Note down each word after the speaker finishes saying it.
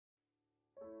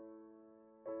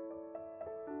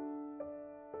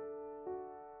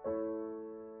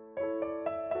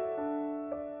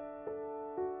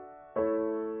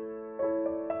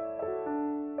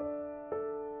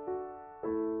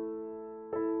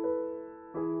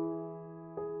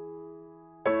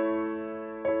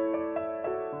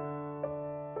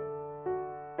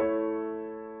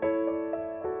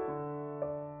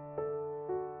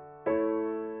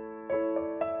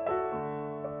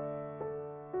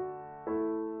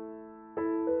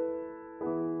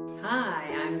Hi,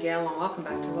 I'm Gail and welcome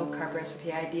back to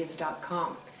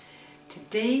lowcarbrecipe.ideas.com.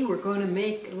 Today we're going to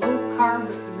make low-carb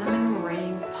lemon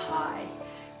meringue pie.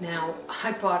 Now,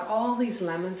 I bought all these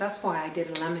lemons. That's why I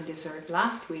did a lemon dessert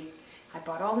last week. I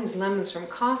bought all these lemons from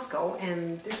Costco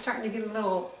and they're starting to get a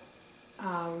little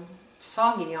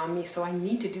soggy on me, so I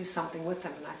need to do something with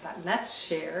them. And I thought, let's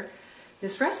share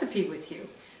this recipe with you.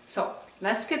 So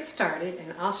let's get started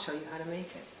and I'll show you how to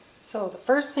make it. So the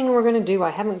first thing we're going to do,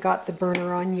 I haven't got the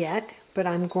burner on yet, but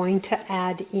I'm going to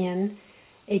add in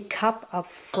a cup of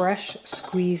fresh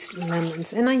squeezed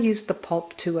lemons. And I used the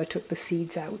pulp too, I took the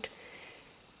seeds out.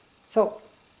 So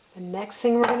the next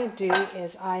thing we're going to do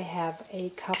is I have a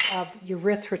cup of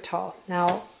erythritol.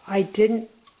 Now I didn't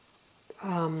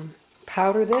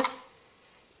powder this.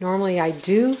 Normally I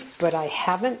do, but I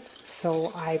haven't,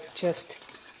 so I've just...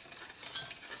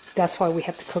 That's why we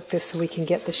have to cook this, so we can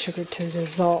get the sugar to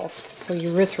dissolve. So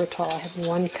erythritol, I have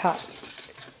 1 cup.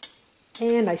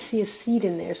 And I see a seed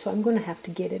in there, so I'm going to have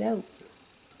to get it out.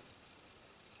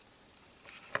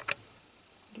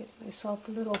 Get myself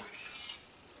a little...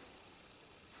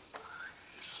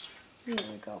 There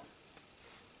we go.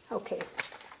 Okay,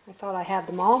 I thought I had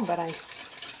them all, but I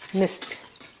missed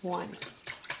one.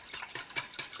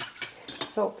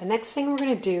 So the next thing we're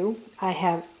going to do, I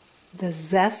have the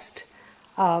zest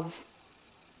of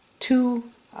 2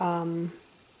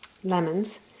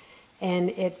 lemons, and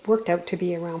it worked out to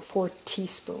be around 4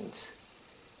 teaspoons.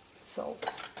 So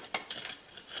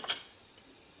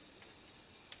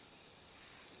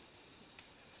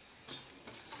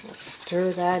we'll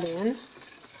stir that in,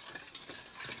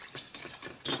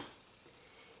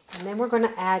 and then we're going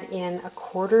to add in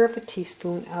 1/4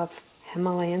 teaspoon of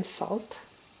Himalayan salt.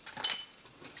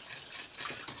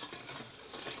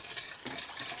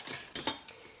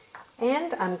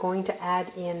 And I'm going to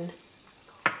add in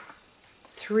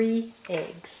 3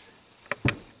 eggs.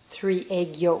 3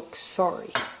 egg yolks,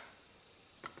 sorry.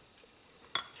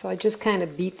 So I just kind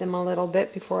of beat them a little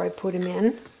bit before I put them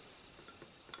in.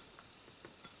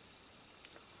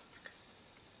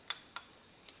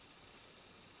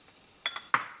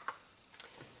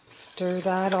 Stir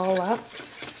that all up.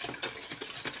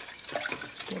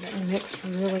 Get it mixed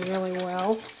really, really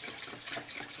well.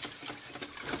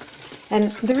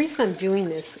 And the reason I'm doing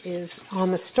this is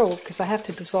on the stove because I have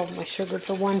to dissolve my sugar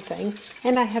for one thing,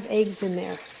 and I have eggs in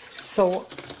there. So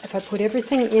if I put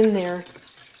everything in there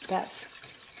that's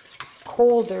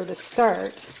colder to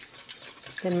start,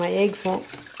 then my eggs won't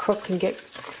cook and get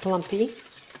clumpy.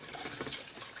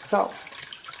 So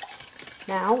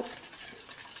now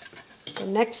the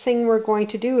next thing we're going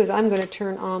to do is I'm going to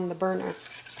turn on the burner.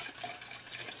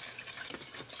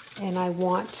 And I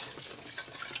want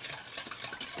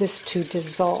this to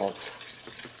dissolve.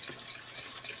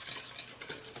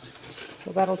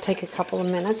 So that'll take a couple of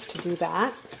minutes to do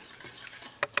that.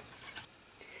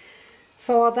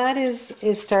 So while that is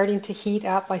starting to heat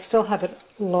up, I still have it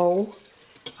low.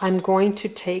 I'm going to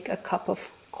take a cup of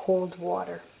cold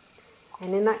water.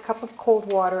 And in that cup of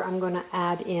cold water, I'm going to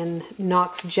add in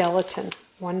Knox gelatin,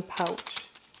 1 pouch.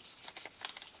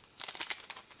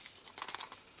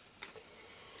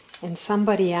 And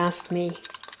somebody asked me,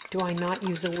 do I not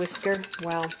use a whisker?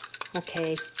 Well,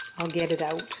 okay, I'll get it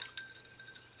out.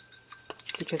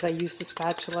 Because I used a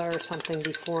spatula or something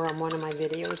before on one of my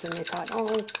videos and they thought,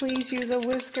 oh, please use a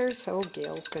whisker. So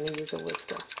Gail's going to use a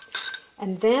whisker.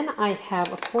 And then I have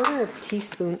 1/4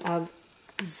 teaspoon of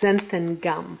xanthan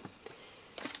gum.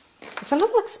 It's a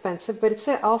little expensive, but it's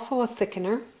also a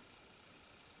thickener.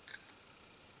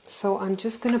 So I'm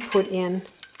just going to put in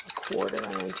 1/4,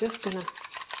 and I'm just going to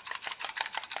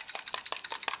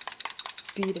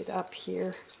beat it up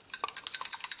here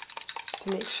to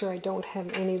make sure I don't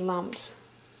have any lumps.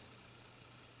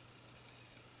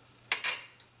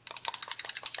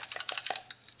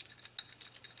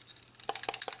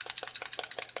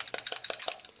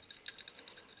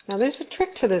 Now there's a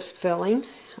trick to this filling.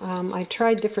 I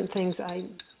tried different things. I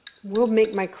will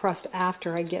make my crust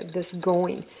after I get this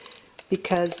going,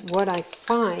 because what I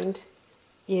find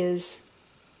is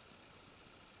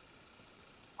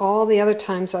all the other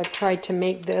times I've tried to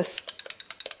make this,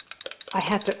 I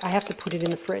have to put it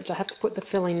in the fridge. I have to put the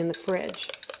filling in the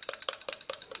fridge.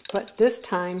 But this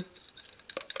time,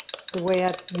 the way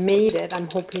I've made it, I'm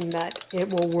hoping that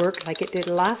it will work like it did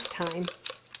last time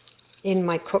in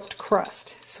my cooked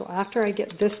crust. So after I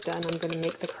get this done, I'm going to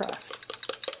make the crust.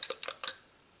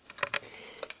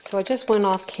 So I just went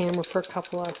off camera for a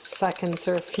couple of seconds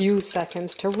or a few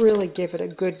seconds to really give it a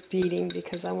good beating,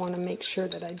 because I want to make sure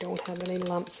that I don't have any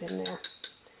lumps in there.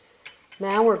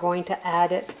 Now we're going to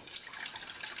add it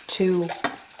to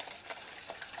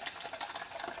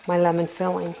my lemon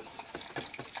filling.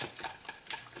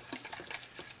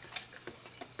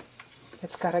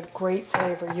 It's got a great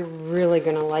flavor. You're really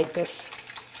going to like this.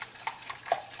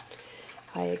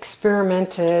 I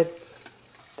experimented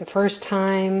the first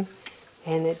time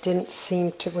and it didn't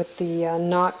seem to, with the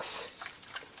Knox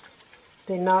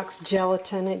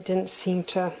gelatin, it didn't seem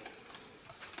to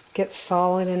get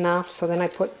solid enough. So then I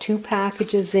put 2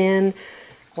 packages in.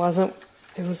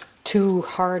 It was too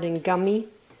hard and gummy.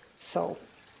 So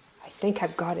I think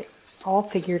I've got it all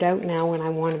figured out now, and I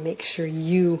want to make sure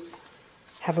you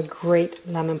have a great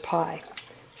lemon pie.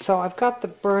 So I've got the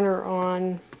burner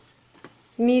on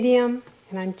medium,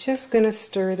 and I'm just going to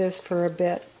stir this for a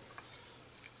bit,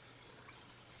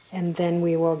 and then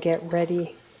we will get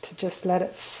ready to just let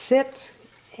it sit,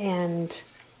 and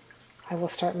I will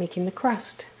start making the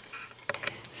crust.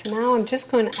 So now I'm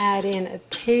just going to add in a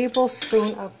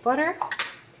tablespoon of butter,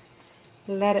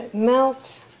 let it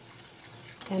melt,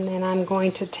 and then I'm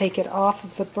going to take it off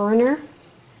of the burner.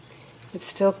 It's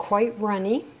still quite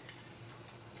runny,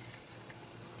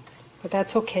 but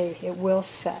that's okay, it will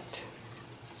set.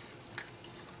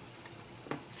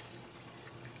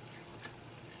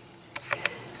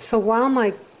 So while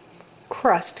my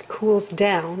crust cools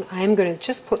down, I'm going to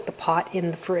just put the pot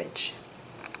in the fridge.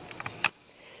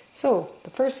 So the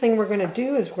first thing we're going to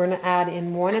do is we're going to add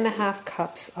in 1.5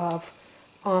 cups of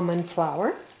almond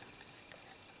flour.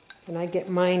 And I get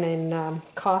mine in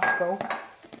Costco,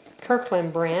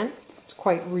 Kirkland brand. It's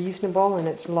quite reasonable and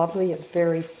it's lovely. It's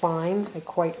very fine. I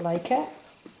quite like it.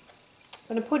 I'm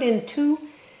going to put in 2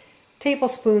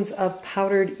 tablespoons of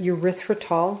powdered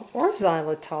erythritol or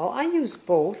xylitol. I use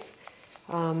both.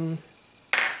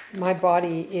 My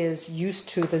body is used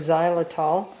to the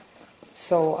xylitol,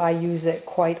 so I use it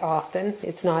quite often.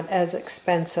 It's not as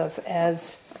expensive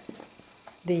as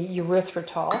the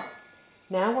erythritol.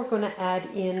 Now we're going to add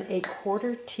in a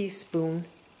 1/4 teaspoon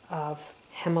of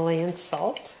Himalayan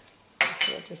salt.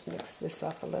 So I'll just mix this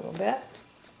up a little bit.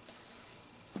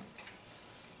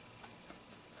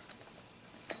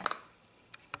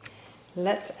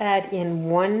 Let's add in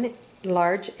 1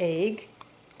 large egg.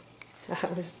 I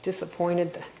was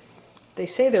disappointed. They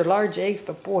say they're large eggs,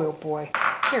 but boy, oh boy,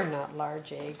 they're not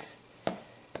large eggs.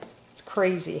 It's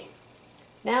crazy.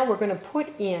 Now we're going to put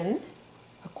in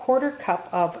a 1/4 cup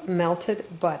of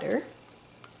melted butter.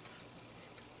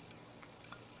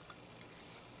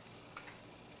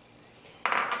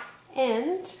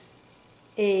 And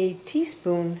a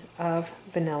teaspoon of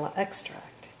vanilla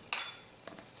extract.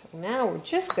 So now we're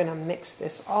just going to mix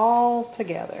this all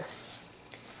together.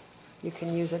 You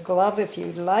can use a glove if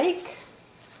you like.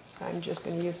 I'm just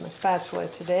going to use my spatula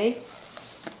today.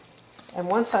 And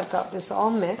once I've got this all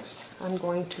mixed, I'm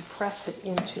going to press it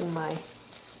into my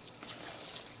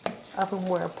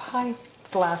ovenware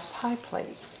glass pie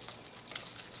plate.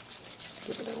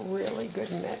 Give it a really good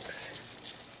mix.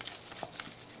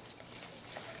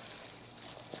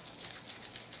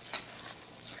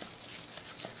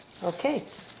 Okay.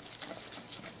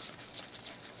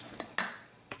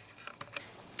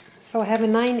 So I have a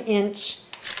 9-inch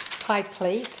pie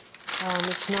plate.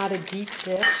 It's not a deep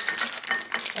dish,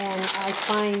 and I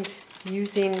find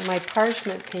using my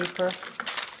parchment paper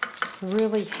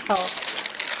really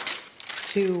helps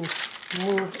to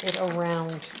move it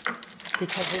around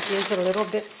because it is a little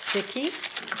bit sticky.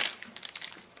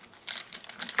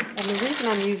 And the reason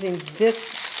I'm using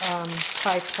this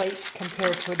pie plate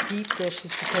compared to a deep dish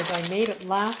is because I made it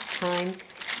last time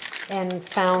and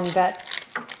found that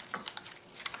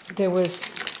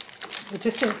it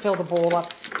just didn't fill the bowl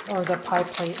up or the pie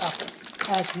plate up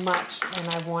as much, and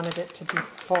I wanted it to be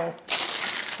full.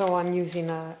 So I'm using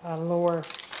a lower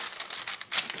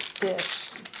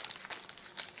dish,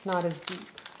 not as deep.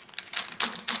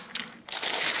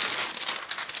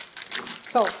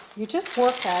 So you just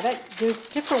work at it. There's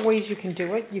different ways you can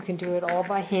do it. You can do it all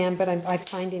by hand, but I'm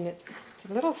finding it's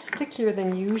a little stickier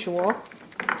than usual,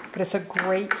 but it's a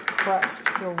great crust.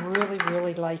 You'll really,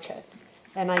 really like it.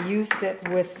 And I used it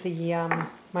with the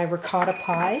my ricotta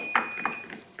pie.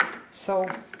 So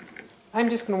I'm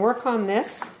just going to work on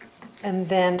this, and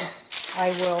then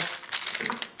I will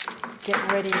get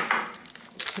ready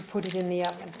to put it in the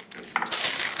oven.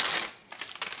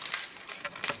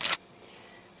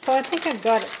 So I think I've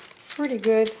got it pretty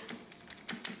good,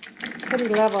 pretty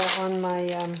level on my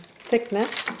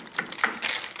thickness.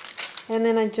 And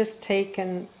then I just take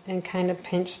and kind of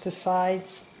pinch the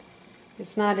sides.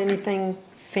 It's not anything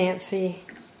fancy,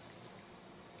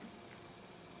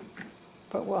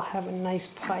 but we'll have a nice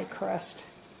pie crust.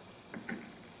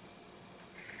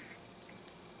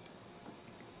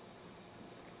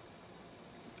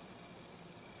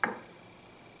 A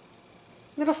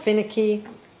little finicky,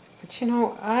 but you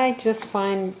know, I just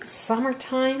find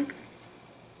summertime,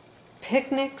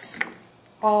 picnics,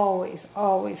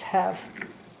 always have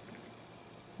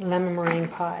lemon meringue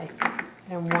pie.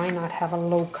 And why not have a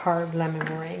low-carb lemon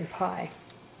meringue pie?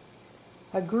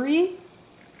 Agree?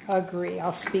 Agree.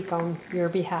 I'll speak on your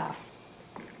behalf.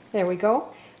 There we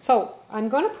go. So I'm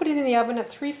going to put it in the oven at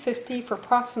 350 for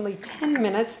approximately 10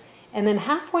 minutes, and then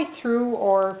halfway through,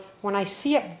 or when I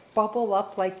see it bubble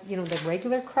up like, you know, the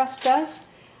regular crust does,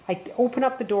 I open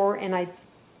up the door and I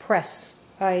press.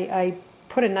 I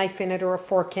put a knife in it or a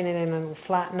fork in it and it'll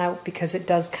flatten out because it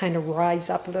does kind of rise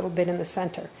up a little bit in the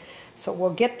center. So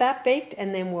we'll get that baked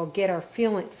and then we'll get our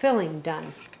filling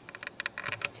done.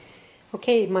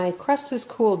 Okay, my crust has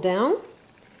cooled down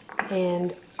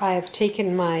and I've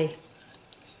taken my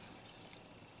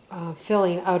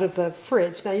filling out of the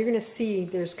fridge. Now you're going to see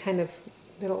there's kind of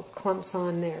little clumps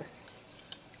on there.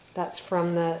 That's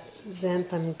from the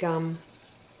xanthan gum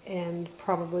and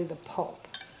probably the pulp.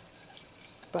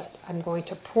 But I'm going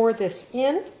to pour this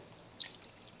in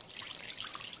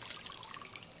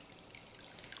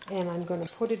and I'm going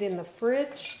to put it in the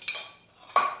fridge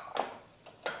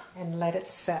and let it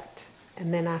set.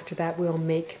 And then after that we'll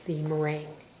make the meringue.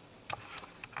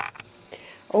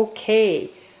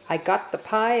 Okay, I got the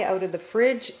pie out of the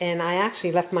fridge and I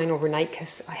actually left mine overnight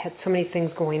because I had so many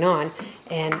things going on,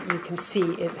 and you can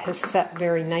see it has set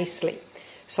very nicely.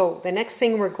 So the next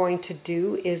thing we're going to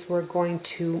do is we're going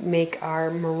to make our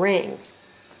meringue.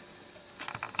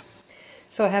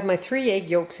 So I have my 3 egg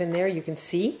yolks in there, you can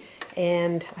see,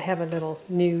 and I have a little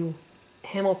new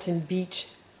Hamilton Beach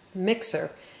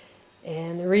mixer.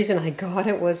 And the reason I got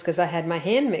it was because I had my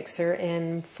hand mixer,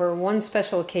 and for one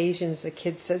special occasion the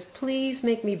kid says, please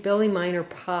make me Billy Miner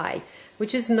pie,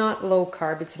 which is not low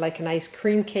carb. It's like an ice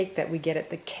cream cake that we get at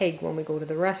the Keg when we go to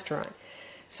the restaurant.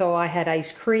 So I had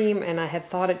ice cream and I had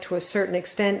thawed it to a certain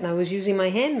extent and I was using my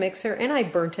hand mixer and I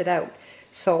burnt it out.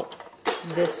 So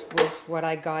this was what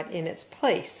I got in its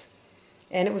place.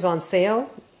 And it was on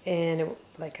sale, and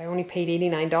I only paid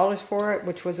 $89 for it,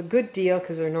 which was a good deal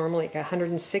because they're normally like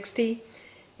 $160,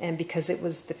 and because it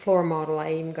was the floor model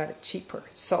I even got it cheaper.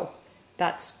 So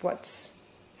that's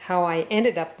how I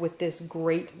ended up with this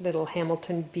great little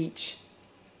Hamilton Beach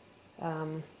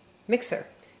mixer.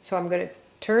 So I'm going to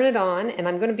turn it on and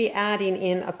I'm going to be adding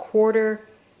in a 1/4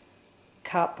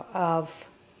 cup of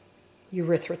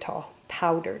erythritol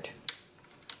powdered.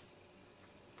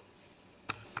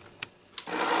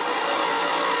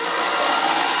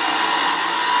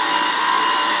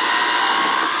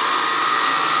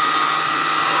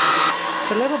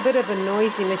 A little bit of a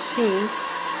noisy machine,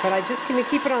 but I just going to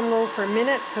keep it on low for a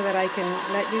minute so that I can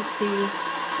let you see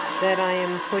that I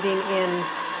am putting in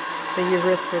the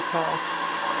erythritol.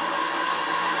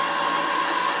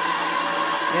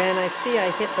 And I see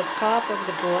I hit the top of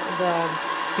the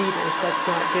beaters. That's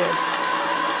not good.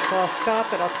 So I'll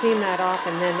stop it, I'll clean that off,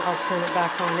 and then I'll turn it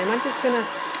back on. And I'm just going to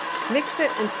mix it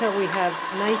until we have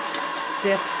nice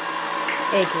stiff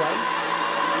egg whites.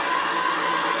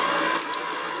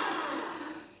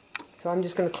 So I'm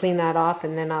just going to clean that off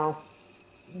and then I'll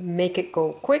make it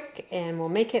go quick, and we'll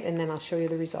make it and then I'll show you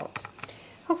the results.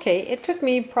 Okay, it took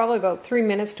me probably about 3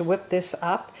 minutes to whip this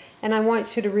up, and I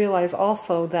want you to realize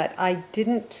also that I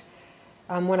didn't,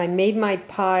 when I made my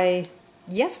pie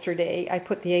yesterday, I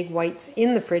put the egg whites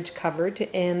in the fridge covered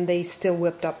and they still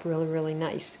whipped up really, really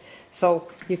nice. So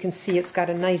you can see it's got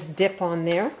a nice dip on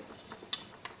there.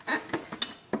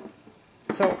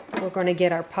 So we're going to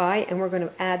get our pie and we're going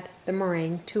to add the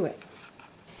meringue to it.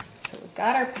 So we've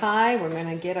got our pie, we're going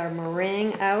to get our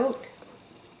meringue out.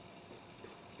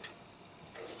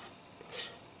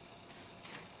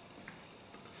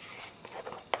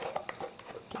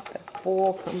 Get the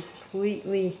bowl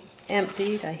completely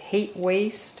emptied. I hate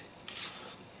waste.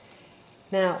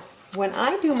 Now, when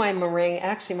I do my meringue,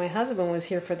 actually my husband was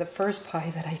here for the first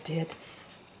pie that I did.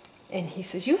 And he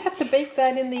says, you have to bake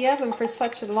that in the oven for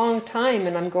such a long time.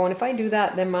 And I'm going, if I do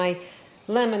that, then my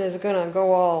lemon is going to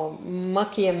go all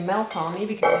mucky and melt on me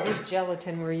because it is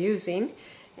gelatin we're using.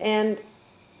 And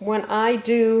when I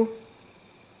do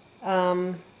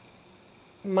my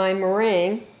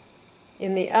meringue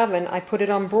in the oven, I put it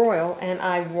on broil and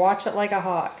I watch it like a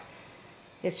hawk.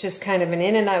 It's just kind of an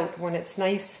in and out. When it's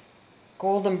nice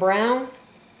golden brown,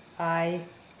 I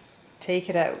take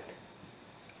it out.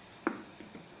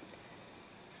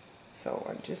 So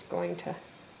I'm just going to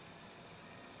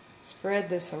spread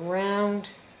this around,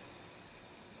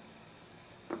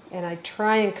 and I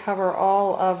try and cover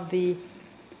all of the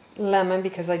lemon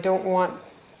because I don't want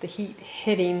the heat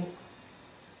hitting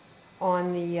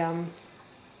on the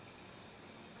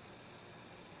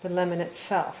lemon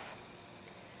itself.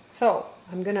 So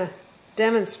I'm going to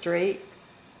demonstrate.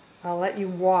 I'll let you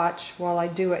watch while I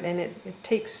do it, and it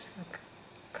takes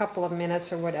couple of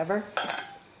minutes or whatever.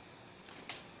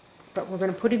 But we're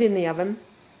going to put it in the oven,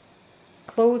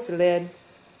 close the lid,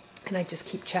 and I just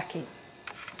keep checking.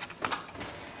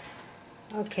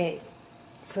 Okay,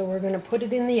 so we're going to put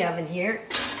it in the oven here. You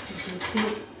can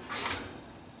see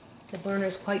the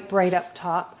burner's quite bright up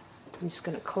top. I'm just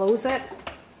going to close it,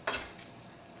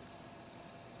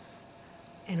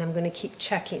 and I'm going to keep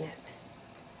checking it.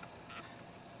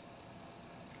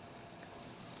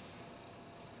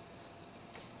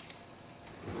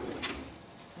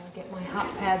 I'll get my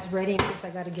hot pads ready because I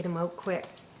got to get them out quick.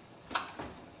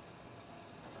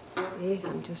 Okay,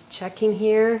 I'm just checking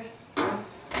here.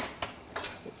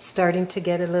 It's starting to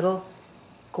get a little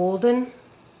golden,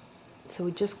 so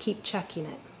we just keep checking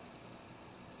it.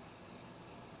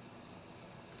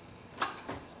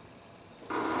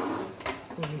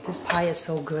 This pie is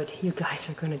so good. You guys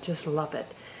are going to just love it.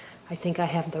 I think I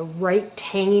have the right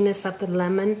tanginess of the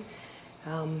lemon.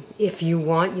 If you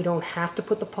want, you don't have to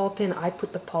put the pulp in. I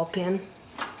put the pulp in.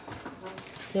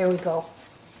 There we go.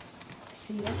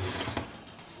 See that?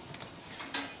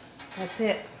 That's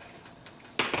it.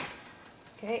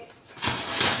 Okay.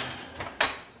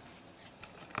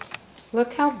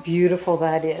 Look how beautiful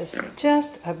that is.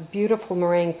 Just a beautiful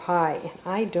meringue pie. And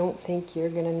I don't think you're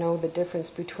going to know the difference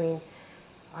between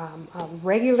a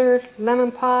regular lemon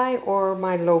pie or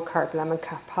my low-carb lemon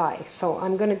pie. So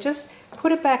I'm going to just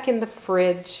put it back in the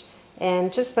fridge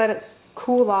and just let it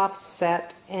cool off,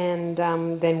 set, and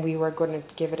then we were going to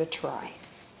give it a try.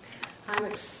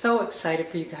 I'm so excited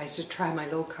for you guys to try my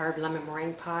low-carb lemon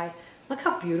meringue pie. Look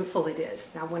how beautiful it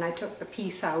is. Now when I took the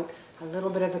piece out, a little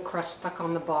bit of the crust stuck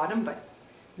on the bottom, but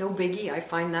no biggie. I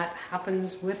find that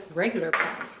happens with regular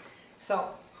pies.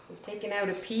 So we've taken out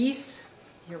a piece.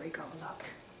 Here we go, look.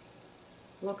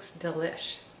 Looks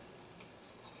delish.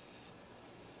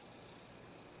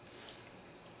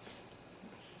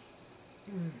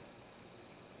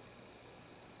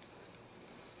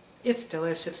 It's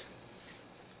delicious.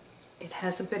 It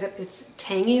has a bit of, it's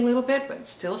tangy a little bit, but it's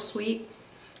still sweet.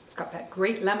 It's got that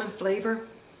great lemon flavor.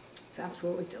 It's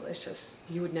absolutely delicious.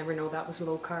 You would never know that was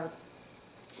low carb.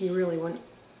 You really wouldn't.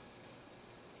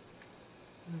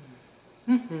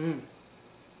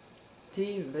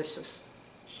 Delicious.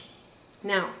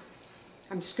 Now,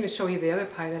 I'm just going to show you the other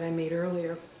pie that I made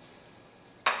earlier.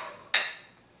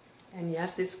 And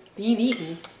yes, it's being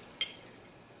eaten.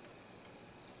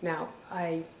 Now,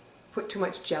 I put too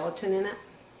much gelatin in it,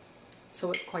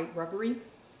 so it's quite rubbery.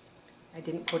 I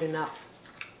didn't put enough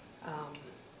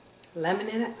lemon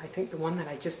in it. I think the one that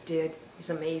I just did is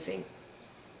amazing.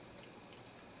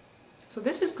 So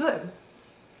this is good,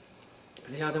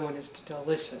 but the other one is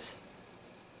delicious.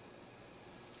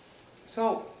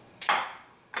 So,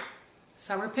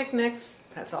 summer picnics,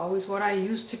 that's always what I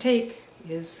used to take,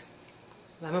 is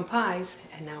lemon pies,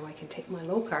 and now I can take my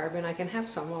low carb and I can have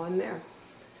some while I'm there.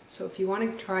 So if you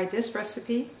want to try this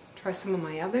recipe, try some of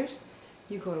my others,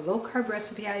 you go to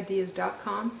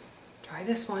lowcarbrecipe.com, try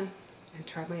this one, and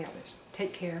try my others.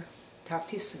 Take care. Talk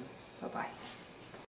to you soon. Bye-bye.